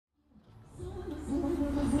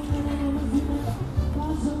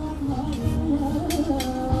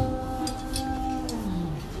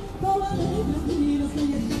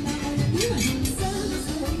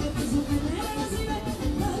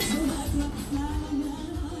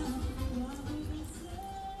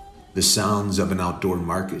The sounds of an outdoor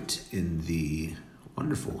market in the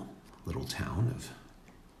wonderful little town of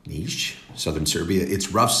Niš, southern Serbia.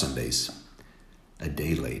 It's rough Sundays. A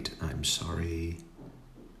day late. I'm sorry.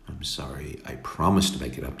 I promised to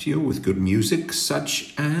make it up to you with good music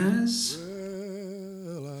such as...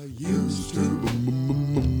 Well, I used to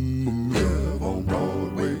live on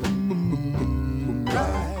Broadway,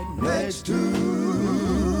 right next to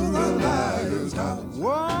the Liger's house.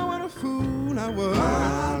 Whoa, what a fool I was.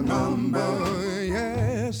 My number,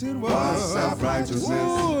 yes it was. Self-righteousness.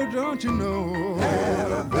 Oh, don't you know?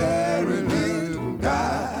 Had a very little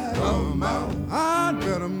guy amount. I'd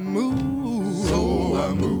better move. So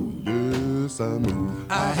I moved. Yes, I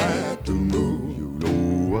moved. I had to move. You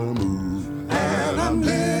know I moved. And I'm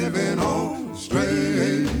living on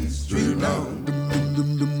Straight Street now.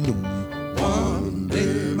 One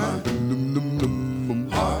day my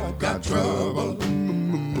heart got trouble.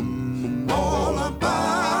 All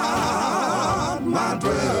about my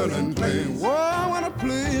dwelling place. Whoa, what a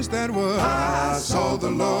place that was. I saw the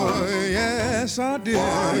Lord, yes I did.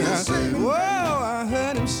 Whoa, I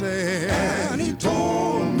heard him say, and he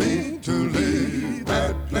told me to leave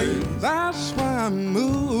that place. That's why I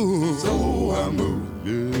moved. So I moved.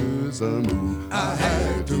 Yes, I moved. I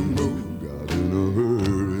had to move. Got in a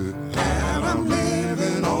hurry. And I'm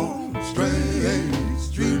living on Straight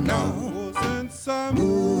Street now. Since I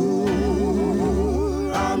moved,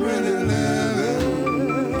 I'm really living.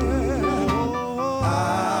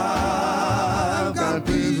 I've got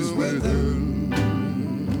peace within.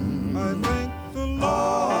 I thank the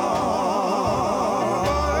Lord.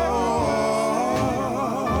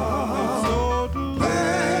 So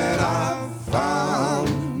glad I found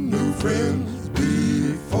new friends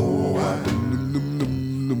before I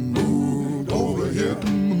moved over here.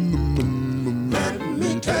 Let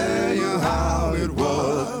me tell you how it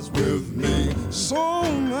was with me. So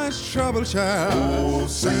much trouble, child. Oh,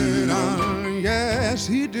 Satan, yes,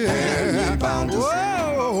 he did. And he bound to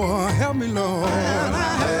whoa, help me, Lord. And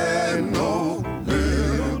I had no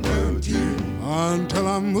liberty until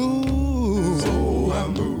I moved. So I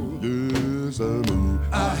moved. Yes, I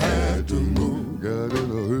moved. I had to move. Got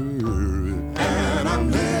in a hurry. And I'm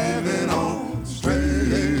living on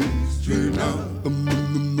Straight Street now.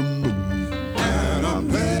 And I'm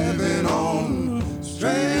living on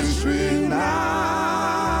Straight Street now.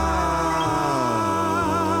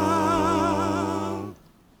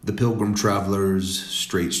 The Pilgrim Travelers,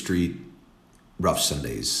 Straight Street, rough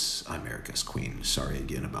Sundays. I'm Erica's Queen. Sorry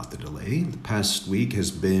again about the delay. The past week has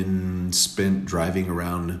been spent driving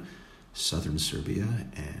around southern Serbia,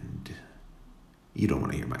 and you don't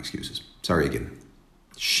want to hear my excuses. Sorry again.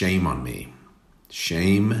 Shame on me.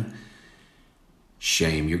 Shame.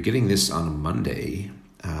 You're getting this on a Monday,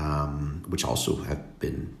 which also have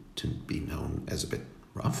been to be known as a bit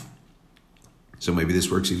rough. So maybe this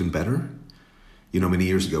works even better. You know, many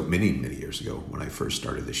years ago, when I first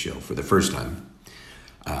started the show for the first time,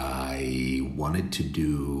 I wanted to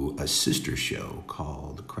do a sister show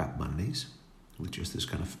called Crap Mondays, with just this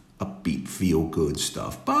kind of upbeat, feel-good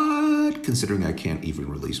stuff. But considering I can't even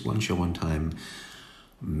release one show on time,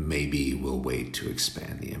 maybe we'll wait to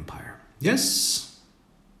expand the empire. Yes.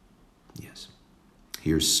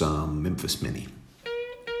 Here's some Memphis Minnie.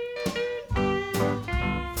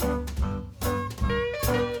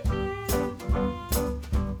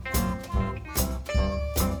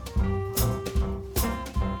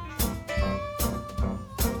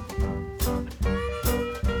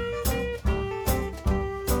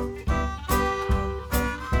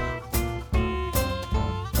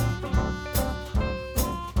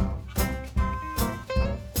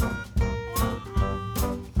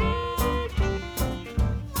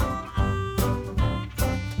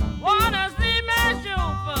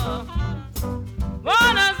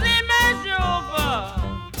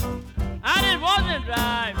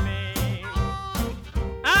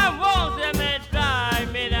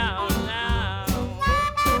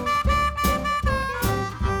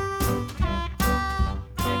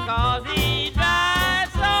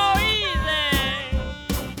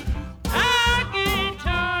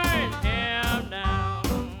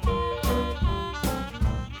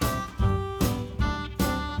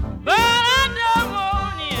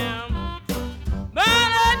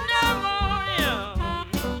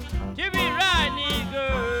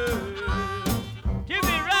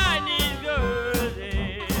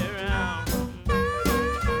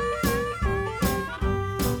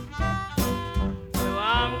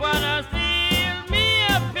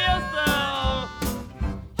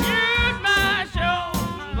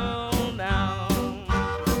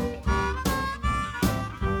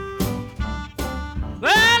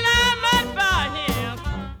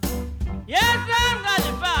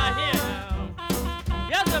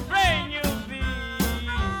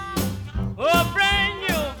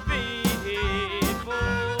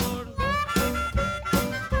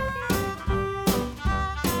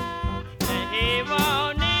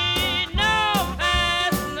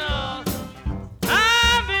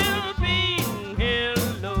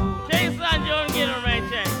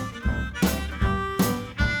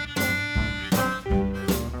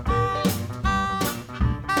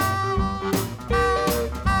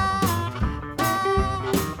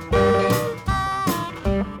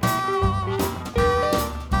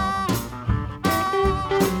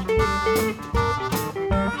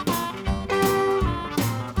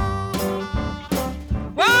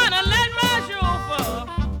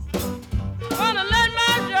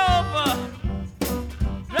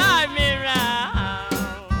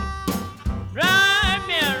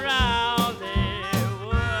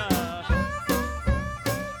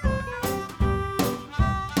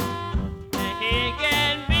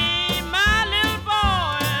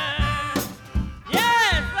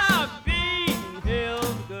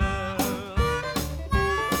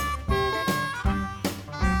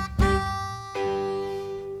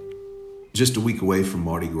 just a week away from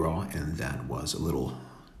Mardi Gras, and that was a little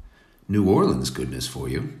New Orleans goodness for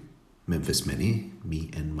you. Memphis Minnie, Me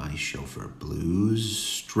and My Chauffeur Blues.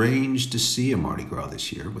 Strange to see a Mardi Gras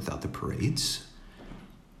this year without the parades.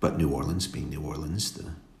 But New Orleans, being New Orleans,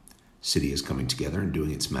 the city is coming together and doing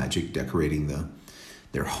its magic, decorating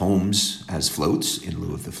their homes as floats in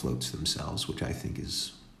lieu of the floats themselves, which I think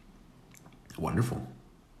is wonderful.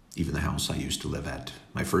 Even the house I used to live at,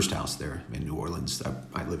 my first house there in New Orleans,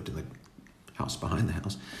 I lived in the house behind the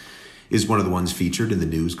house, is one of the ones featured in the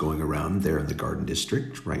news going around there in the Garden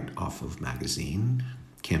District, right off of Magazine.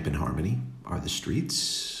 Camp in Harmony are the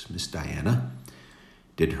streets. Miss Diana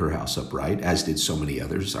did her house up right, as did so many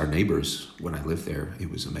others. Our neighbors, when I lived there,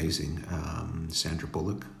 it was amazing. Sandra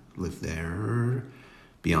Bullock lived there.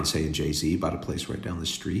 Beyonce and Jay-Z bought a place right down the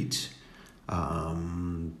street.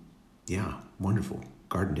 Yeah, wonderful.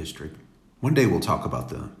 Garden District. One day we'll talk about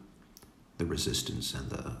the resistance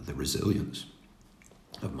and the resilience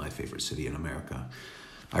of my favorite city in America.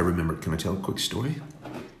 I remember, can I tell a quick story?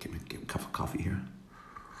 Get a cup of coffee here.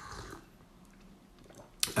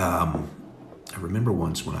 I remember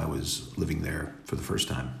once when I was living there for the first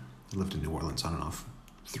time. I lived in New Orleans on and off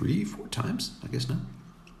 3-4 times, I guess now.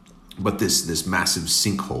 But this massive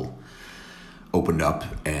sinkhole opened up,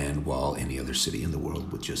 and while any other city in the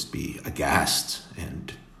world would just be aghast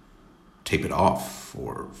and tape it off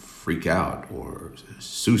or freak out or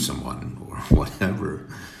sue someone or whatever,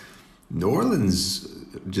 New Orleans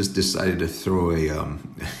just decided to throw are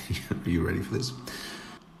you ready for this?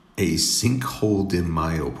 A sinkhole de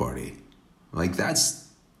Mayo party. Like that's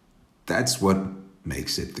what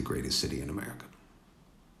makes it the greatest city in America.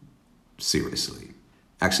 Seriously.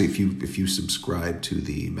 Actually, if you subscribe to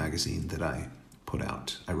the magazine that I put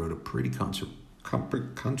out, I wrote a pretty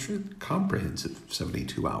comprehensive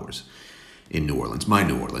 72 hours in New Orleans. My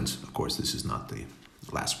New Orleans, of course, this is not the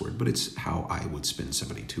last word, but it's how I would spend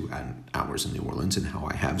 72 hours in New Orleans and how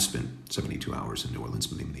I have spent 72 hours in New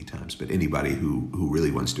Orleans many, many times. But anybody who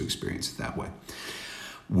really wants to experience it that way.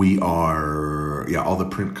 We are, all the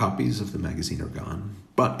print copies of the magazine are gone.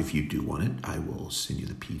 But if you do want it, I will send you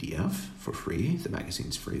the PDF for free. The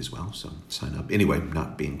magazine's free as well, so sign up. Anyway,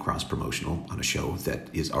 not being cross-promotional on a show that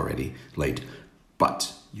is already late.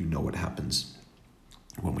 But you know what happens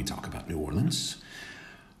when we talk about New Orleans.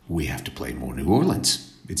 We have to play more New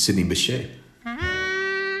Orleans. It's Sidney Bechet.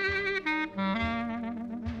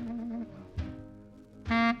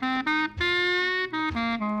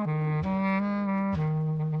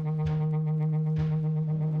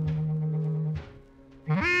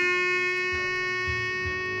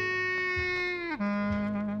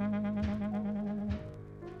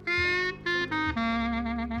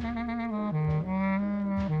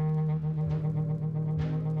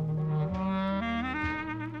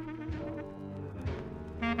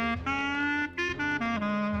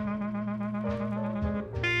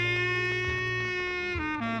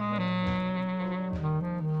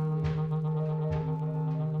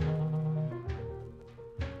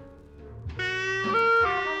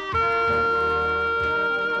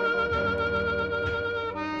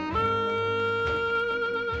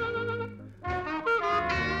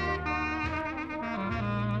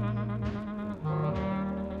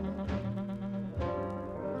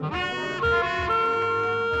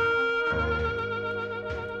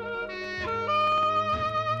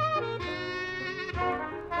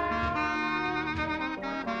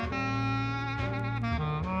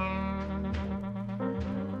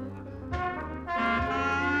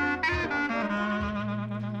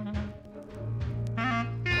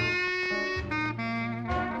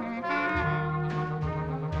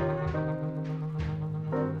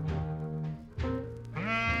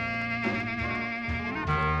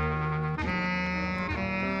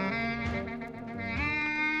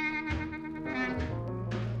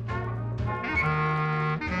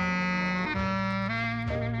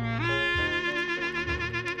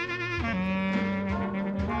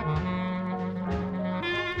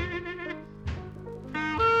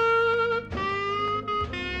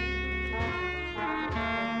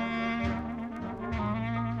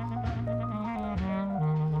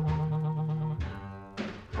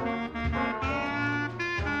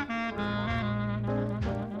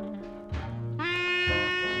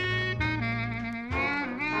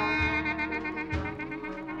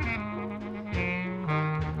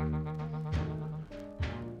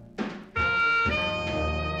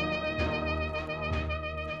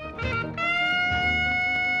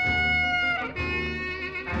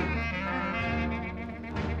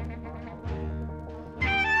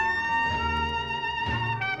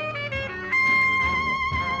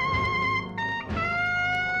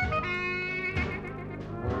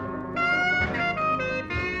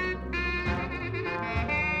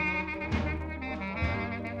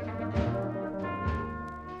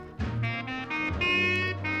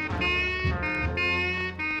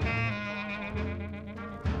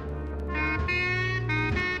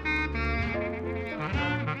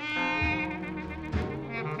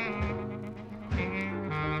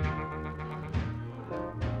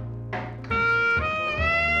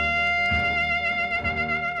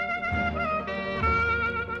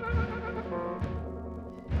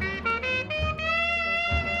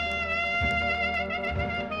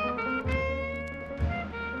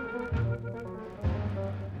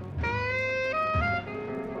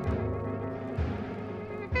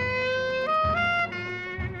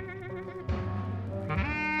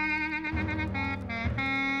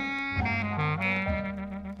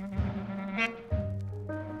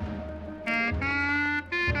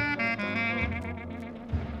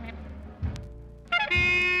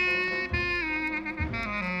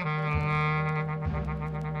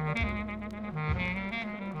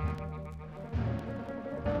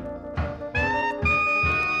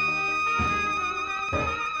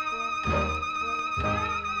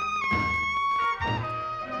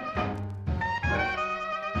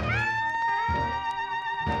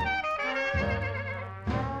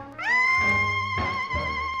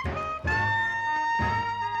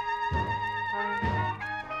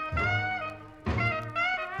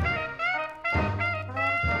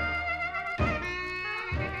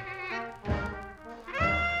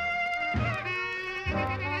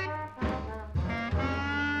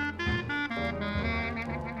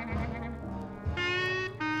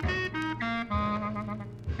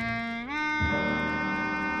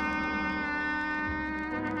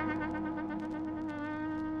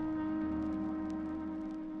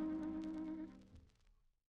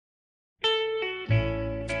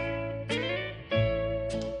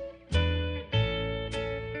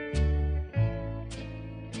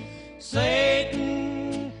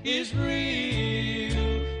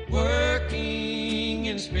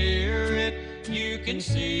 you can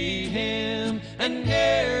see him and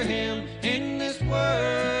hear him in this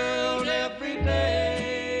world every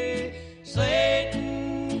day.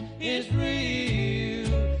 Satan is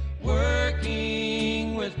real,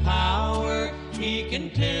 working with power. He can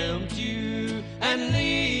tempt you and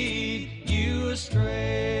lead you astray.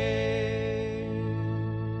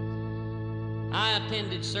 I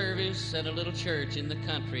attended service at a little church in the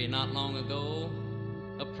country not long ago.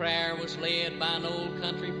 A prayer was led by an old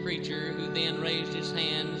country preacher who then raised his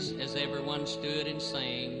hands as everyone stood and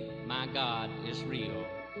sang, "My God is real."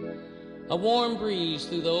 A warm breeze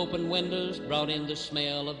through the open windows brought in the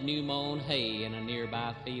smell of new-mown hay in a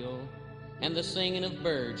nearby field, and the singing of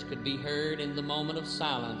birds could be heard in the moment of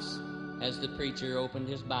silence as the preacher opened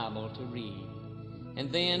his Bible to read.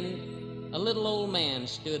 And then a little old man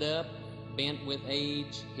stood up, bent with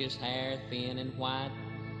age, his hair thin and white,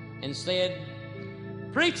 and said,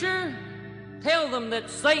 "Preacher, tell them that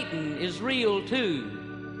Satan is real too.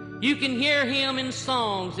 You can hear him in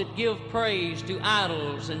songs that give praise to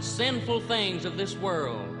idols and sinful things of this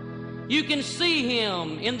world. You can see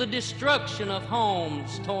him in the destruction of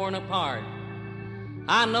homes torn apart.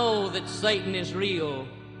 I know that Satan is real,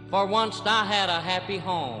 for once I had a happy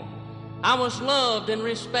home. I was loved and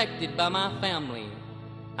respected by my family.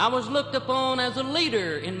 I was looked upon as a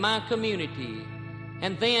leader in my community.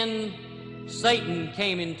 And then Satan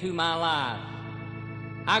came into my life.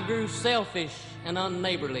 I grew selfish and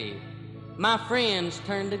unneighborly. My friends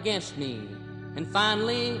turned against me, and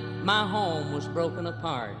finally my home was broken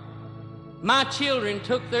apart. My children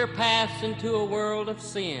took their paths into a world of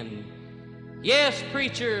sin. Yes,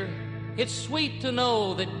 preacher, it's sweet to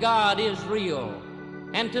know that God is real,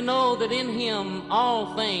 and to know that in him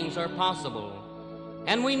all things are possible.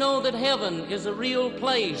 And we know that heaven is a real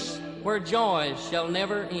place where joys shall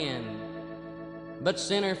never end. But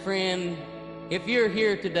sinner friend, if you're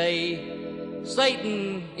here today,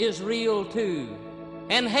 Satan is real too,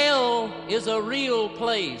 and hell is a real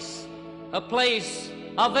place, a place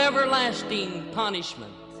of everlasting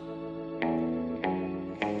punishment.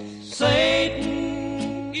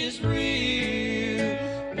 Satan is real,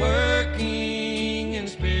 working in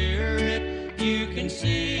spirit. You can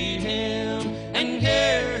see him and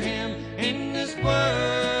hear him in this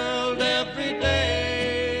world every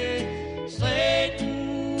day.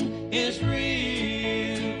 Satan is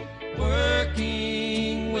real,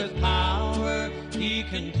 working with power. He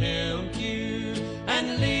can tempt you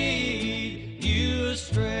and lead you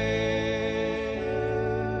astray.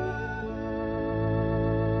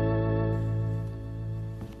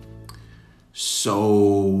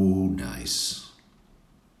 So nice.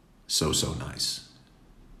 So nice.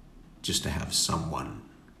 Just to have someone,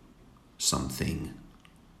 something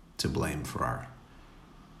to blame for our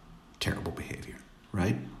terrible behavior,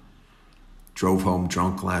 right? Drove home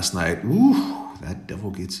drunk last night. Ooh, that devil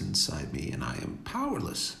gets inside me and I am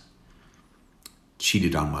powerless.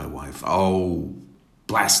 Cheated on my wife. Oh,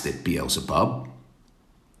 blast it, Beelzebub.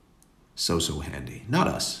 So handy. Not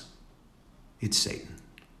us. It's Satan.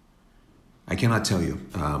 I cannot tell you,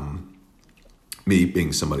 me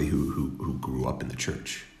being somebody who grew up in the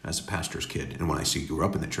church as a pastor's kid, and when I say grew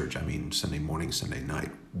up in the church, I mean Sunday morning, Sunday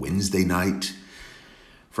night, Wednesday night,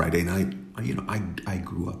 Friday night. You know, I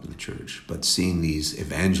grew up in the church, but seeing these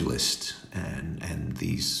evangelists and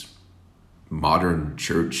these modern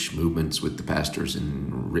church movements with the pastors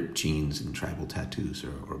in ripped jeans and tribal tattoos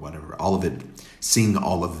or whatever, all of it, seeing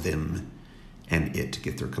all of them and it to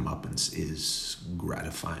get their comeuppance is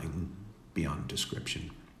gratifying beyond description.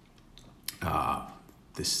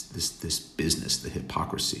 This business, the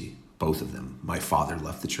hypocrisy, both of them. My father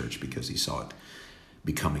left the church because he saw it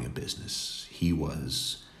becoming a business. He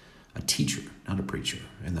was a teacher, not a preacher,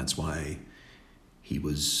 and that's why he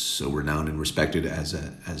was so renowned and respected as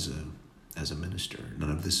a minister.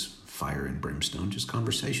 None of this fire and brimstone, just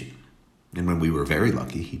conversation. And when we were very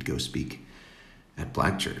lucky, he'd go speak at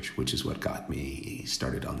Black Church, which is what got me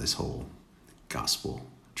started on this whole gospel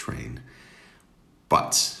train.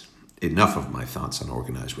 But enough of my thoughts on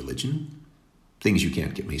organized religion. Things you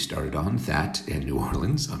can't get me started on. That and New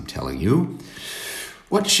Orleans, I'm telling you.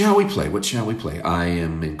 What shall we play? I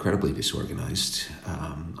am incredibly disorganized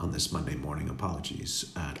on this Monday morning.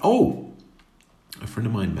 Apologies. A friend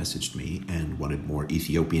of mine messaged me and wanted more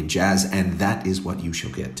Ethiopian jazz, and that is what you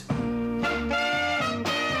shall get.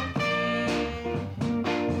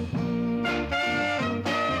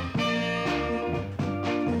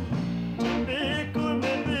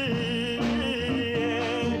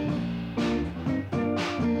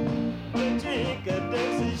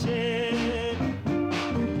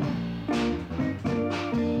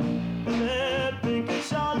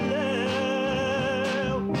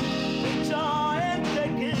 Charlie,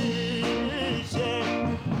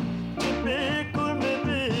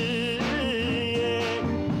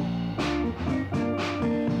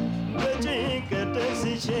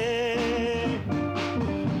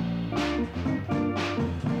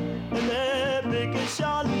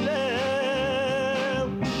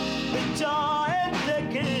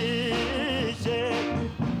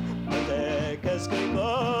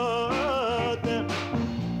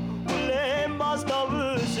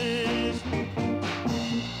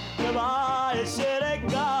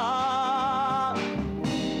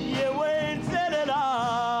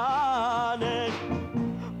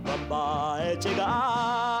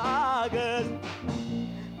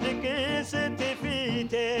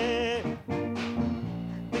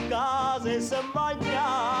 ይሰማኛል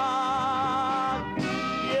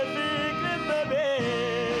የፍቅር መቤት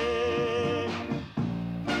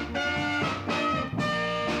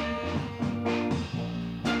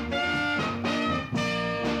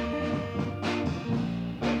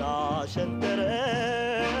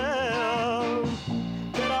ሸንተረው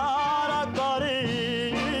ተራራ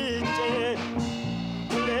አቋርጬ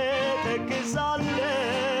ሁሌ ተክዛለሁ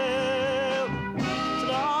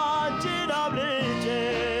ስራችን አብልጬ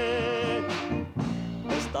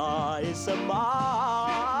ደስታ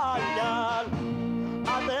ይሰማኛል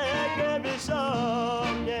አጠገብሽ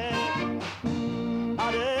ሆኜ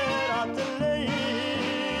አደራ አትለይኝ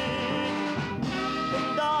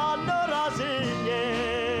እንዳልኖር አዝኜ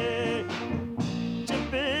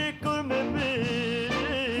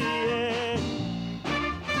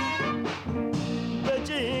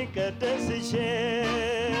ደስሼ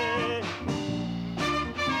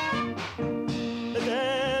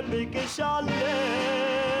እጠብቅሻለሁ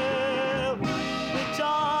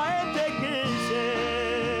ብቻዬን ተክዤ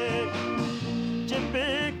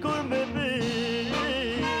ጭብቁን ብዬ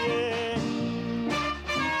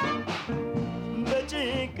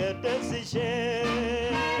በጭንቀት ደስሼ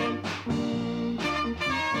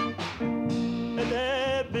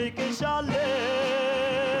እጠብቅሻለሁ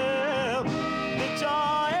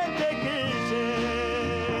ብቻዬን ተክዤ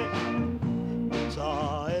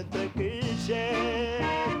ብቻዬን ተክዤ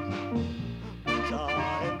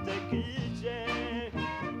ብቻዬን ተክዤ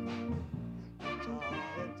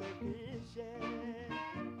ብቻዬን ተክዤ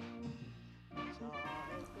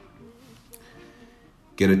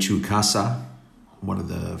Getachew Kasa, one of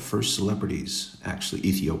the first celebrities, actually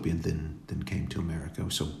Ethiopian, then came to America.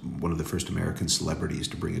 So one of the first American celebrities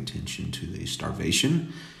to bring attention to the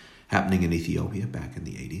starvation happening in Ethiopia back in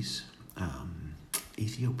the 80s.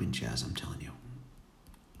 Ethiopian jazz, I'm telling you.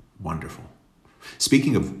 Wonderful.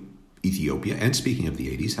 Speaking of Ethiopia and speaking of the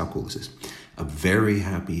 80s, how cool is this? A very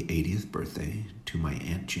happy 80th birthday to my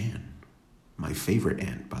Aunt Jan. My favorite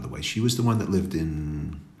aunt, by the way. She was the one that lived in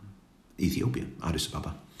Ethiopia, Addis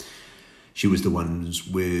Ababa. She was the one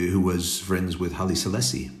who was friends with Haile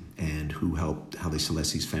Selassie and who helped Haile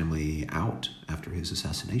Selassie's family out after his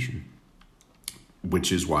assassination. Which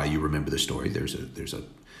is why you remember the story. There's a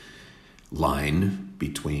line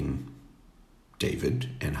between David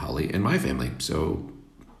and Haile and my family. So,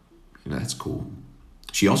 that's cool.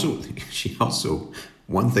 She also,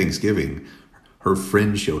 one Thanksgiving, her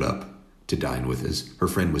friend showed up to dine with us. Her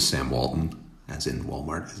friend was Sam Walton, as in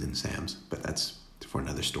Walmart, as in Sam's, but that's for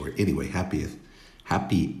another story. Anyway, happy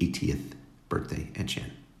 80th birthday, Aunt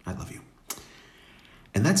Jan. I love you.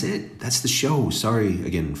 And that's it. That's the show. Sorry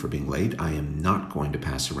again for being late. I am not going to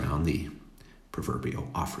pass around the proverbial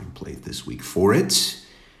offering plate this week for it.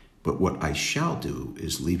 But what I shall do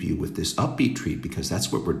is leave you with this upbeat treat, because that's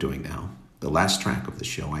what we're doing now. The last track of the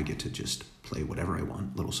show, I get to just play whatever I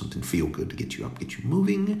want. A little something feel good to get you up, get you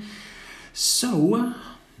moving. So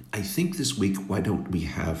I think this week, why don't we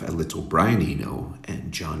have a little Brian Eno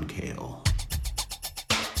and John Cale.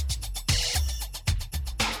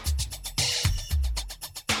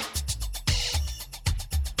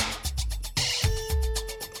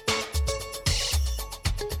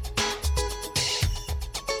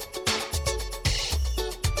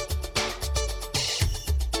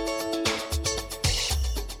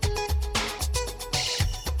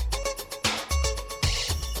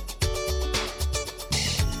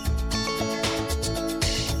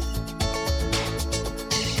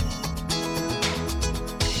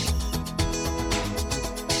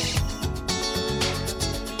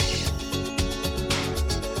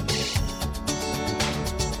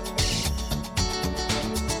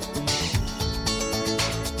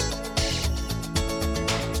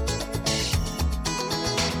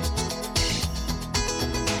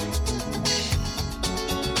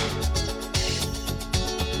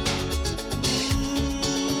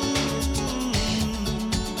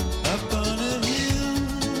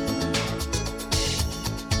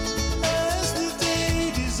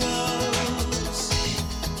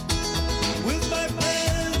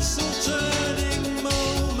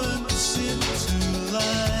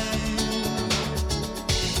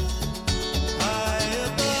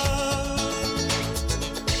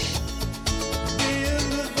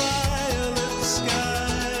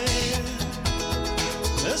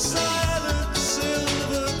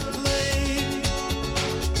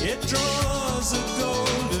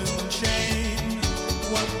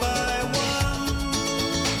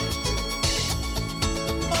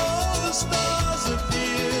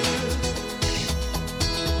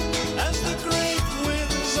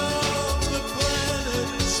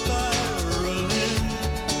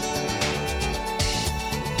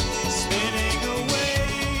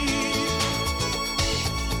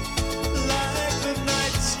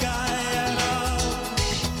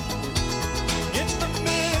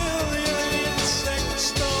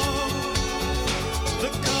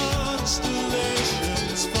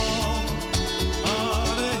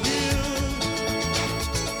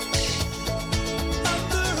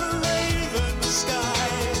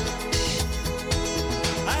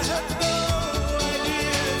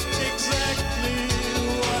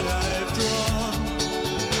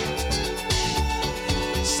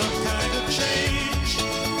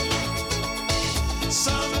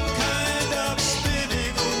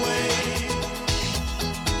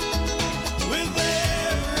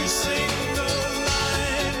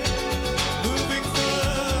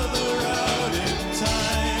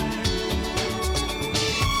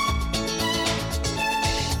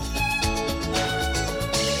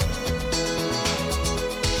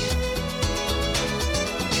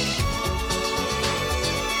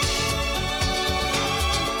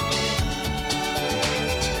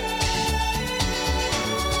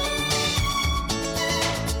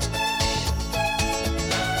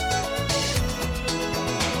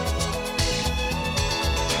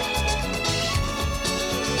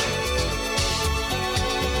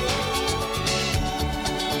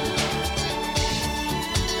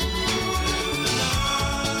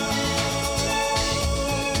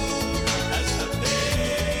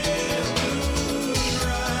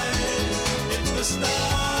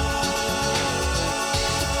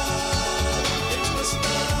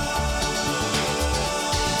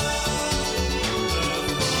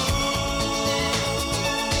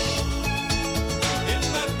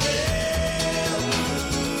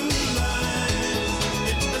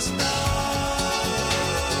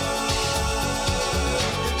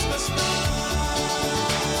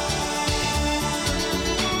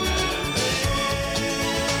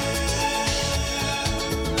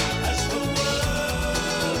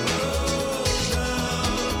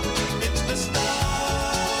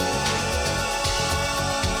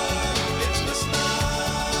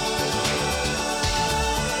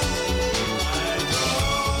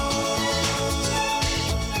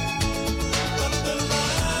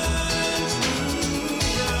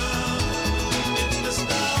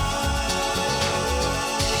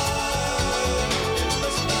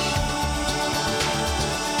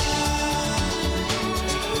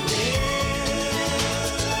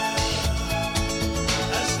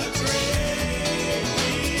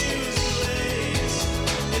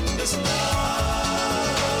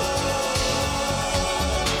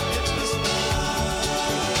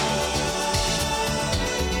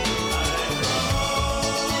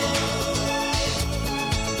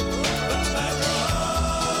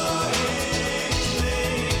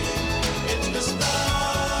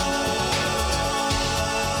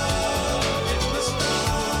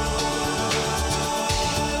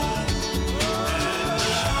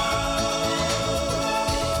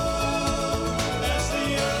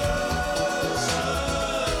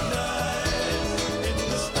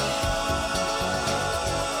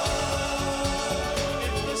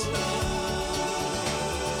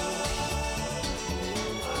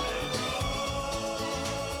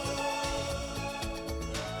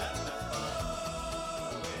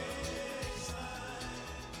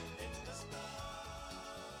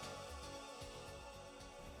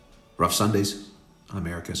 Rough Sundays. I'm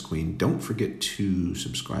Erica's Queen. Don't forget to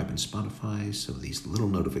subscribe on Spotify so these little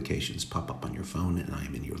notifications pop up on your phone and I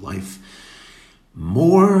am in your life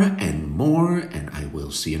more and more, and I will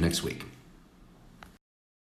see you next week.